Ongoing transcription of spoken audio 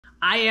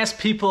I asked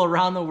people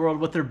around the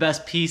world what their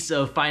best piece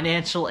of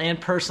financial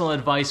and personal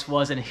advice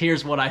was, and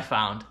here's what I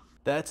found.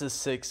 That's a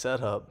sick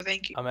setup.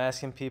 Thank you. I'm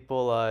asking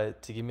people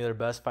to give me their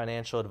best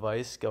financial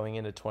advice going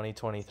into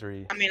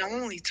 2023. I mean,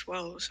 I'm only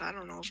 12, so I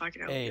don't know if I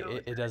can help you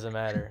out. It doesn't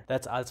matter.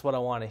 That's what I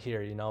want to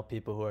hear, you know,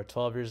 people who are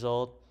 12 years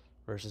old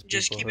versus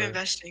Just people keep who are...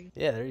 investing.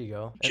 Yeah, there you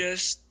go.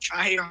 Just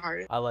try your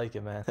hardest. I like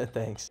it, man.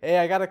 Thanks. Hey,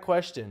 I got a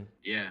question.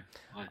 Yeah.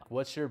 What?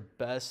 What's your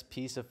best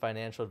piece of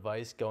financial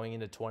advice going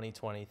into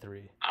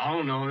 2023? I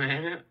don't know,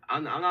 man.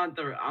 I'm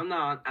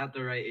not at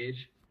the right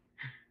age.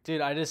 Dude,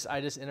 I just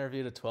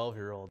interviewed a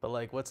 12-year-old. But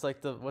like, what's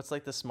like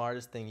the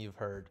smartest thing you've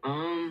heard?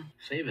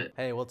 Save it.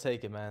 Hey, we'll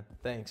take it, man.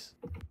 Thanks.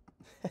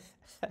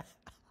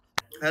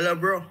 Hello,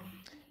 bro.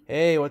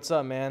 Hey, what's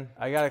up, man?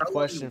 I got a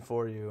question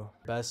for you.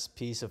 Best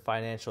piece of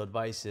financial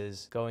advice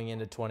is going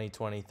into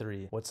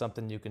 2023. What's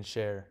something you can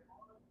share?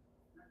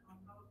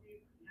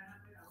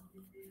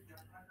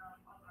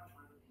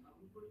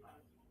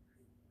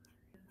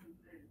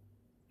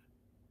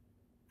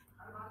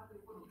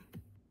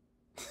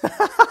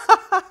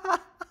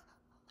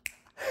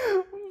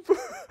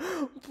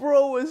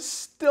 Bro was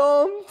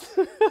stumped.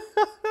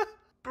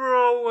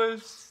 Bro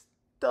was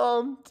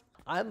stumped.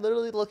 I'm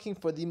literally looking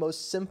for the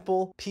most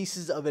simple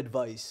pieces of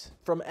advice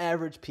from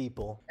average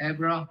people. Hey,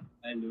 bro.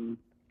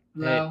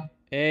 Hello.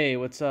 Hey,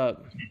 what's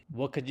up?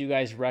 What could you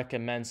guys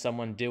recommend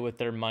someone do with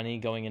their money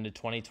going into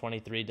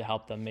 2023 to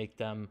help them make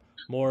them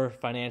more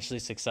financially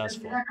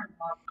successful?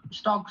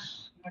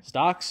 Stocks.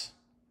 Stocks?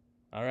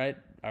 All right,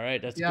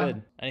 that's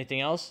good.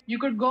 Anything else? You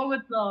could go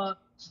with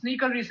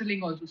sneaker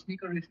reselling also.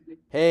 Sneaker reselling.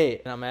 Hey,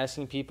 and I'm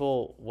asking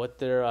people what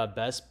their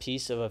best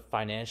piece of a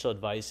financial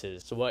advice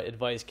is. So what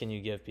advice can you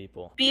give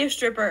people? Be a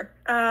stripper.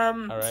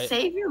 right.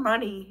 Save your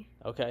money.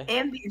 Okay.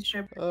 And be a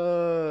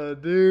stripper.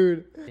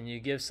 Dude. Can you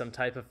give some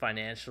type of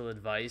financial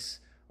advice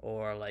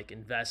or like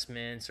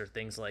investments or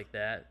things like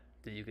that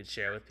you could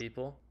share with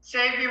people?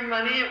 Save your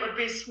money. It would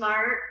be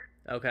smart.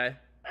 Okay.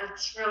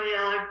 That's really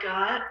all I've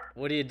got.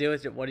 What do you do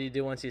with it? What do you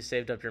do once you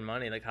saved up your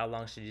money? Like, how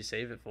long should you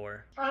save it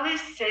for? Probably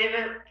save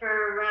it for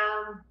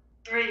around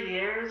 3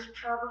 years,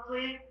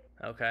 probably.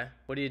 Okay.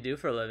 What do you do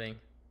for a living?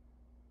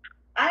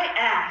 I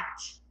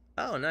act.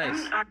 Oh,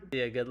 nice.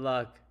 Yeah, good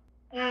luck.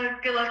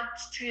 Good luck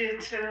to you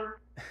too.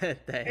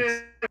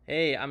 Thanks.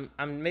 Hey, I'm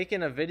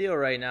making a video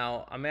right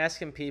now. I'm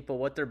asking people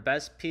what their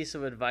best piece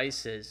of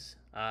advice is.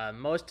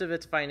 Most of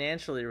it's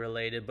financially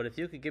related, but if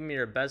you could give me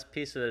your best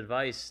piece of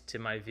advice to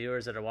my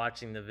viewers that are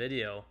watching the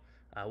video,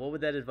 what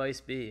would that advice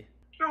be?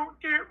 Don't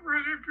get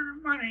rid of your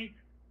money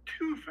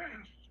too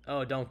fast.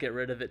 Oh, don't get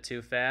rid of it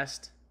too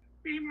fast?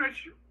 Be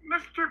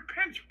Mr.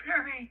 Pinch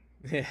Penny.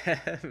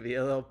 Yeah, be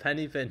a little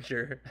penny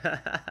pincher.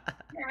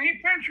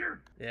 Penny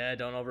pincher. Yeah,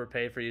 don't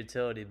overpay for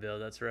utility bill,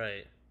 that's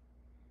right.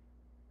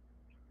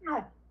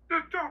 No,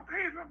 just don't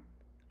pay them.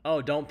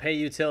 Oh, don't pay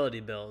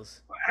utility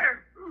bills.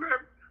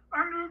 Live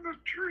under the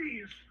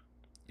trees.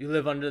 You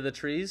live under the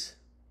trees?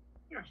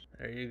 Yes.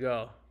 There you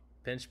go.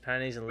 Pinch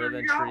pennies and There live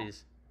in you go.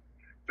 trees.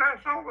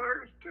 That's all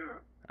there is to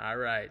it. All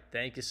right.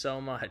 Thank you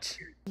so much.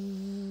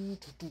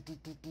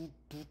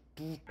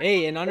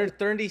 Hey, in under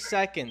 30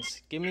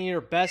 seconds, give me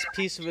your best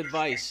piece of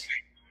advice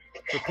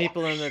for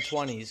people in their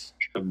 20s.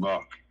 Good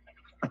luck.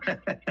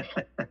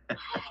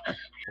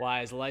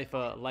 Why, is life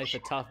a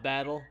tough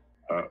battle?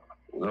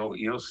 Well,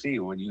 you'll see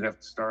when you have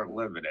to start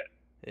living it.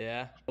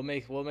 Yeah. What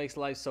makes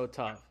life so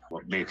tough?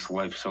 What makes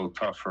life so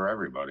tough for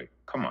everybody?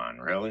 Come on,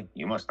 really?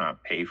 You must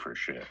not pay for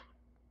shit.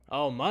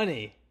 Oh,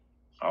 money.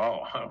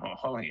 Oh,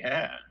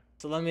 yeah.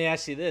 So let me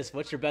ask you this: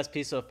 what's your best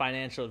piece of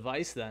financial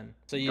advice then?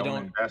 So you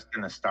don't invest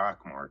in the stock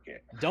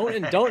market. Don't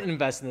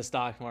invest in the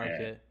stock market.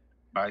 Yeah.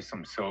 Buy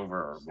some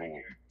silver or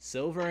gold.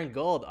 Silver and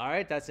gold. All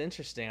right, that's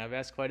interesting. I've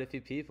asked quite a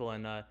few people,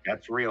 and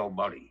that's real,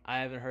 buddy. I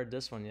haven't heard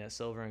this one yet.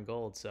 Silver and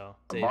gold. So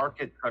the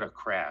market could have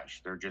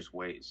crashed. They're just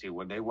waiting. See,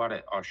 when they want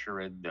to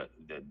usher in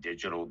the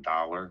digital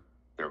dollar,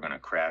 they're going to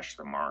crash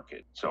the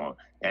market. So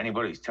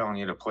anybody's telling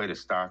you to play the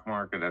stock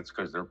market, that's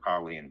because they're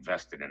probably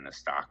invested in the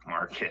stock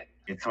market.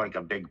 It's like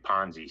a big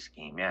Ponzi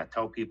scheme. Yeah,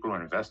 tell people to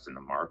invest in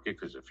the market,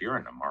 because if you're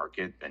in the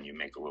market, then you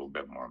make a little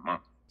bit more money.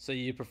 So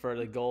you prefer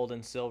the gold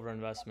and silver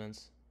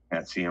investments?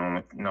 That's the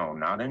only, no,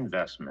 not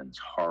investments,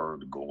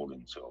 hard gold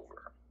and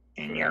silver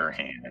in your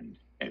hand.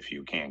 If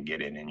you can't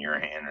get it in your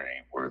hand, it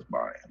ain't worth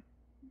buying.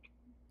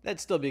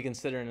 That'd still be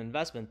considered an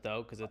investment,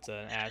 though, because it's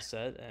an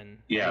asset and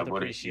yeah, with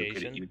but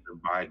appreciation. You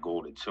could buy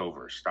gold and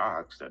silver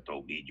stocks that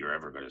don't mean you're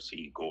ever going to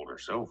see gold or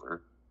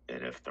silver.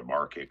 And if the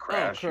market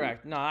crashes... Oh,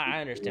 correct. No, I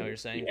understand what you're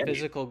saying.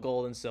 Physical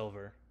gold and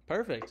silver.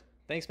 Perfect.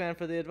 Thanks, man,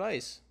 for the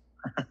advice.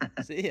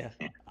 See ya.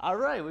 All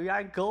right, we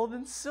got gold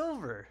and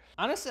silver.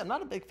 Honestly, I'm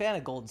not a big fan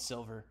of gold and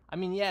silver. I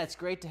mean, yeah, it's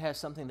great to have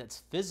something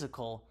that's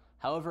physical.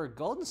 However,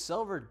 gold and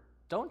silver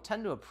don't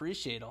tend to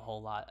appreciate a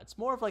whole lot. It's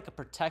more of like a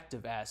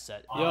protective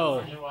asset.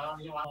 Yo,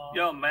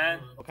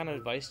 man. What kind of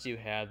advice do you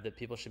have that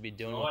people should be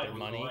doing with their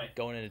money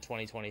going into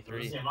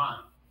 2023?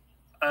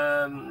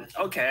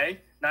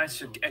 Okay. Nice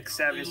to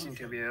accept this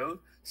interview.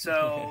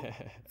 So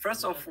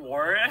first of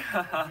all,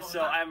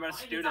 so I'm a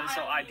student,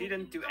 so I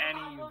didn't do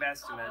any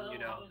investment, you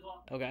know.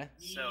 Okay.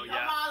 So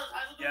yeah.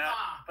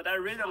 But I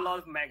read a lot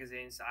of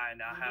magazines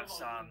and I have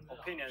some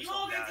opinions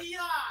on that.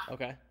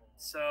 Okay.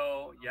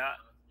 So yeah,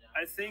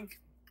 I think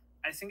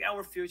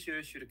our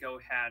future should go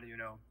ahead, you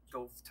know,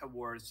 go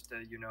towards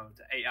the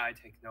the AI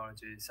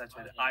technology, such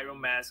as Iron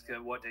Mask.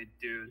 What they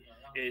do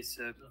is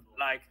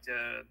like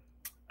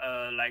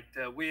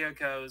the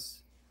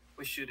vehicles.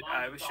 We should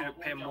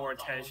pay more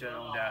attention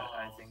on that.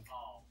 I think.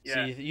 So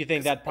Yeah. you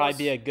think that'd probably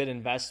be a good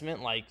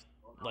investment, like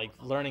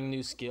learning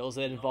new skills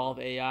that involve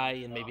AI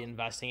and maybe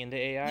investing into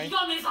AI?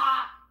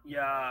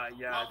 Yeah,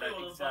 that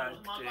exactly.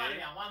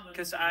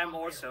 Because I'm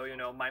also,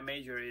 my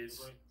major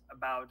is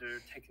about the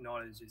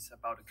technologies,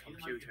 about the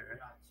computer.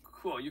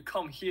 Cool, you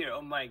come here.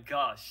 Oh my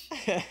gosh.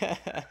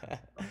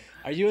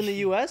 Are you in the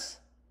U.S.?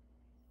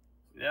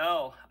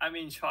 No, I'm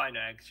in China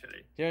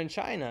actually. You're in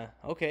China.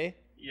 Okay.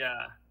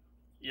 Yeah,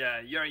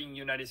 you're in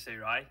United States,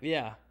 right?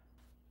 Yeah.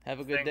 Have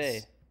a good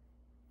day.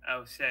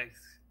 Oh, thanks.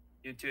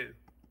 You too.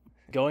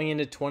 Going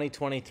into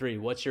 2023,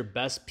 what's your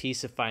best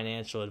piece of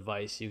financial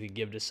advice you could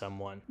give to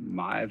someone?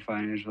 My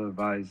financial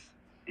advice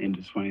into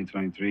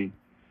 2023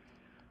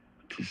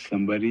 to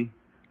somebody,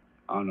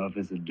 I don't know if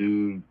it's a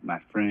dude, my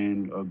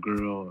friend, or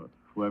girl, or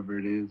whoever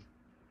it is.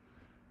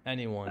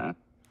 Anyone.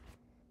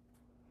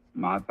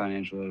 My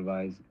financial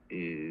advice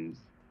is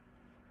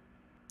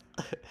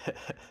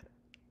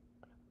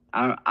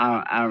I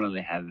don't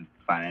really have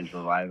financial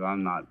advice.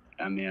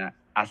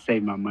 I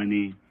save my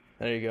money.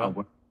 There you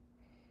go.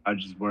 I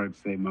just work,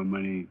 save my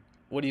money.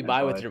 What do you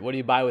buy with your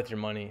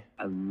money?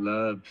 I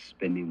love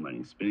spending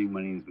money. Spending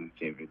money is my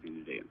favorite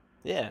thing to do.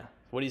 Yeah.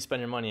 What do you spend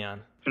your money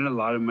on? Spend a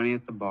lot of money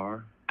at the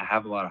bar. I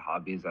have a lot of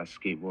hobbies. I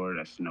skateboard,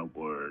 I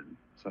snowboard.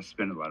 So I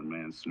spend a lot of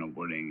money on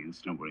snowboarding and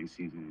snowboarding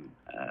season.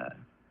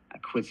 I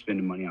quit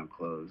spending money on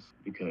clothes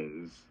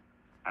because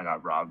I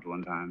got robbed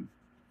one time.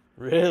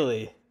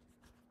 Really?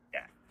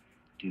 Yeah.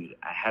 Dude,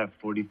 I had a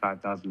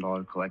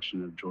 $45,000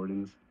 collection of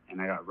Jordans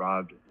and I got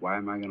robbed. Why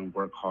am I going to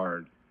work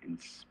hard and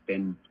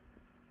spend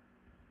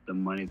the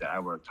money that I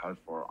worked hard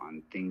for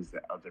on things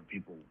that other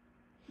people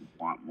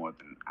want more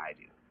than I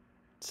do?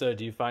 So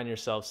do you find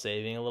yourself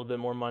saving a little bit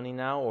more money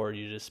now, or are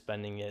you just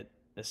spending it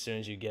as soon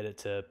as you get it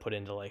to put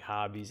into like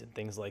hobbies and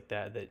things like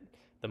that, that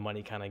the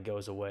money kind of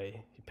goes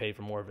away? You pay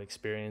for more of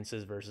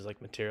experiences versus like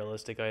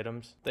materialistic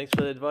items. Thanks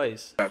for the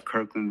advice. Got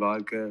Kirkland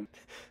vodka.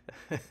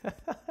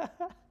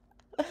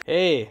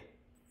 Hey.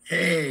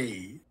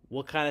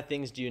 What kind of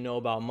things do you know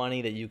about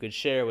money that you could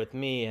share with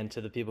me and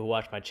to the people who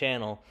watch my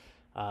channel,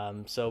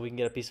 so we can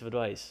get a piece of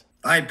advice?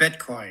 Buy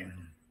Bitcoin.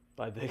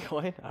 Buy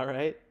Bitcoin? All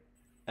right.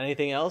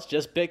 Anything else?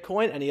 Just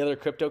Bitcoin? Any other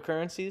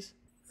cryptocurrencies?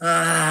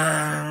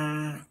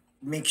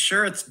 Make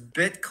sure it's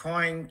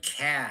Bitcoin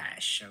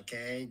Cash,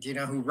 okay? Do you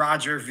know who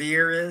Roger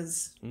Ver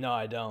is? No,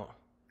 I don't.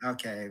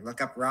 Okay,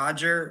 look up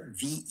Roger,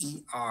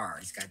 V-E-R.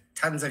 He's got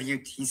tons of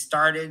he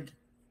started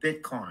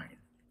Bitcoin.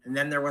 And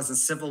then there was a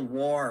civil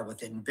war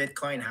within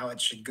Bitcoin, how it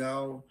should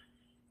go.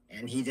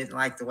 And he didn't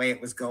like the way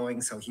it was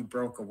going, so he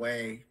broke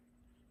away.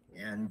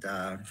 And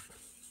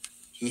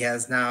he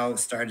has now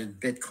started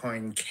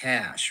Bitcoin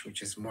Cash,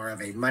 which is more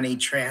of a money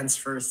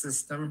transfer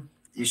system.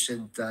 You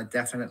should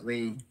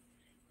definitely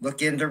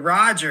look into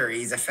Roger.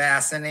 He's a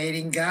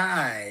fascinating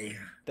guy.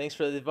 Thanks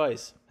for the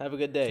advice. Have a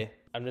good day.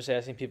 I'm just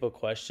asking people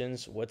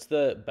questions. What's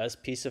the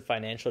best piece of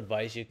financial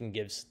advice you can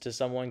give to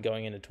someone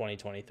going into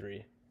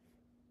 2023?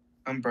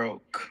 I'm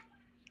broke.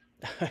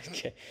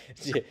 Okay.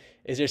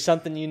 Is there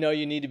something you know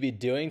you need to be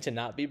doing to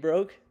not be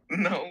broke?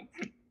 No.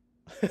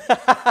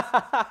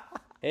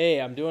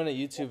 Hey, I'm doing a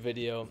YouTube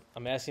video.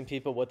 I'm asking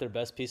people what their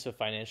best piece of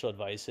financial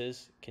advice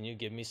is. Can you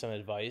give me some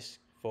advice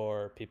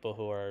for people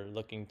who are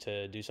looking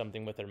to do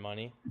something with their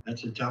money?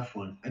 That's a tough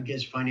one. I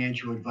guess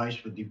financial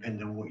advice would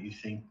depend on what you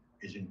think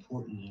is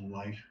important in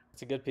life.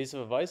 It's a good piece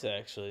of advice,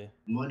 actually.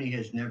 Money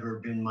has never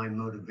been my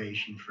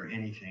motivation for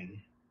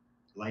anything.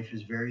 Life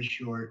is very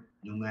short,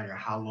 no matter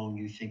how long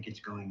you think it's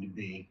going to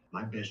be.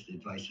 My best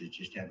advice is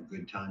just have a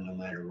good time no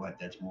matter what.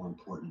 That's more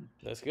important.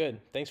 That's good.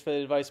 Thanks for the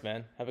advice,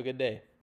 man. Have a good day.